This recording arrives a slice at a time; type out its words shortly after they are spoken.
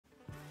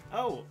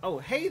Oh,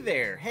 hey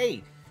there.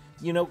 Hey,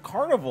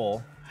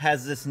 Carnival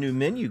has this new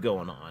menu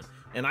going on,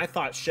 and I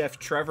thought Chef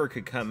Trevor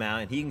could come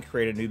out and he can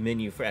create a new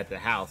menu at the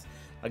house.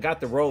 I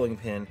got the rolling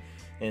pin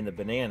and the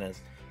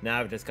bananas. Now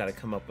I've just got to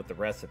come up with the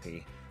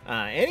recipe.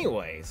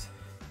 Anyways,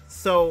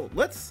 so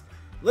let's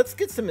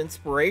get some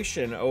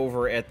inspiration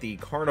over at the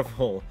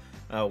Carnival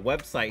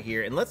website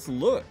here, and let's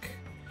look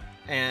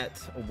at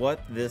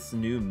what this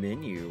new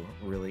menu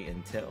really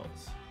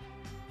entails.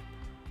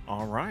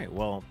 All right,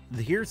 well,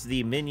 here's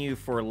the menu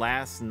for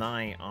last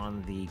night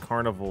on the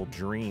Carnival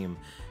Dream.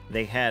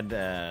 They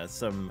had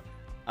some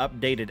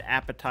updated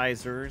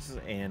appetizers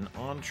and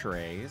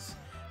entrees,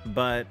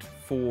 but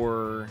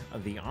for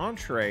the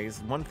entrees,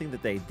 one thing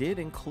that they did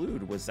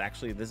include was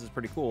actually, this is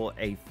pretty cool,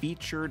 a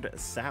featured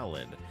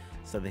salad.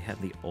 So they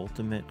had the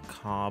ultimate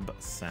Cobb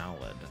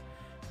salad.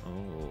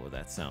 Oh,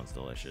 that sounds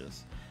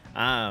delicious.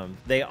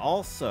 They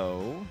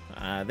also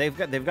they've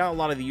got a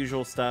lot of the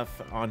usual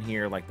stuff on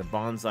here, like the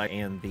bonsai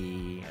and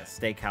the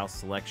steakhouse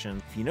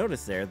selection. If you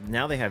notice there,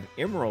 now they have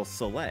Emerald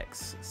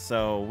selects.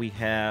 So we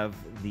have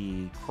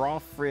the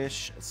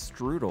crawfish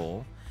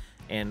strudel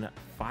and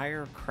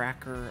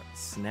firecracker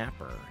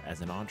snapper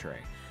as an entree.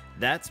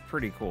 That's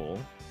pretty cool.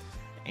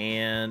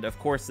 And of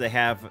course they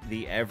have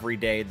the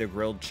everyday, the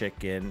grilled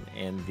chicken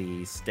and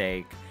the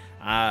steak.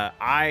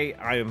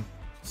 I'm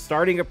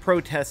starting a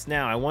protest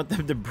now. I want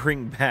them to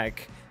bring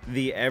back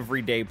the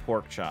everyday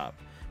pork chop.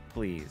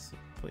 Please,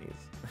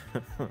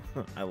 please.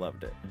 I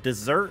loved it.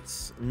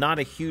 Desserts, not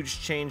a huge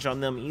change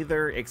on them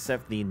either,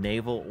 except the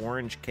navel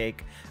orange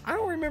cake. I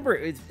don't remember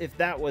if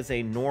that was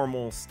a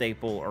normal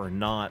staple or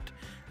not,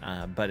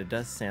 but it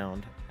does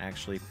sound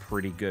actually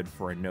pretty good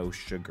for a no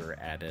sugar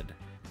added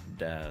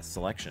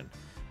selection.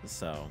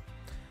 So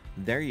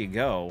there you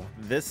go.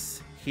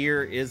 This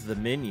here is the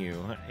menu,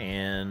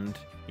 and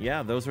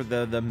yeah, those are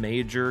the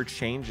major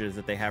changes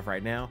that they have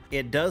right now.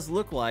 It does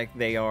look like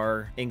they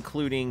are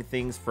including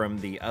things from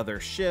the other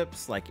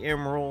ships like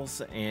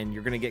emeralds, and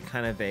you're gonna get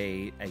kind of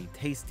a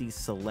tasty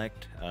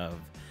select of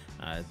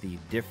the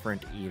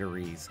different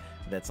eateries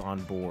that's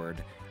on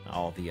board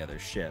all the other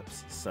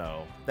ships.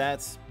 So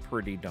that's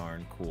pretty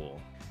darn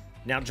cool.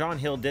 Now, John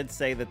Hill did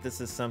say that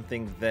this is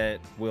something that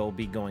will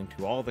be going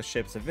to all the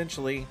ships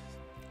eventually,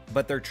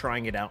 but they're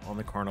trying it out on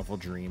the Carnival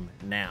Dream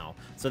now.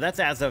 So that's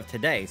as of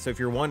today. So if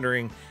you're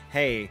wondering,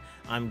 hey,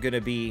 I'm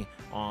gonna be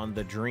on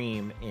the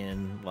Dream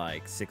in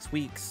like 6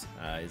 weeks,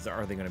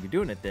 are they gonna be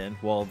doing it then?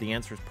 Well, the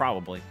answer is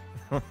probably,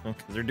 because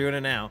they're doing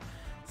it now.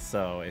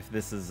 So if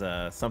this is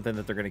something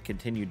that they're gonna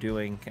continue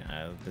doing,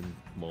 then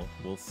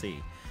we'll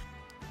see.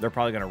 They're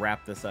probably gonna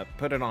wrap this up,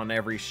 put it on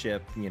every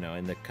ship,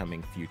 in the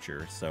coming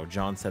future. So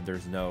John said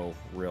there's no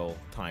real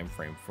time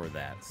frame for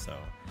that. So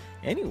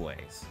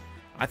anyways,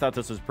 I thought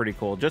this was pretty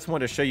cool. Just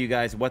wanted to show you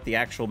guys what the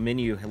actual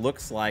menu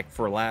looks like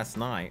for last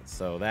night.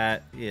 So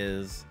that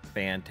is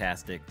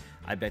fantastic.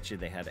 I bet you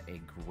they had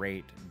a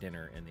great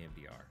dinner in the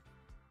MDR.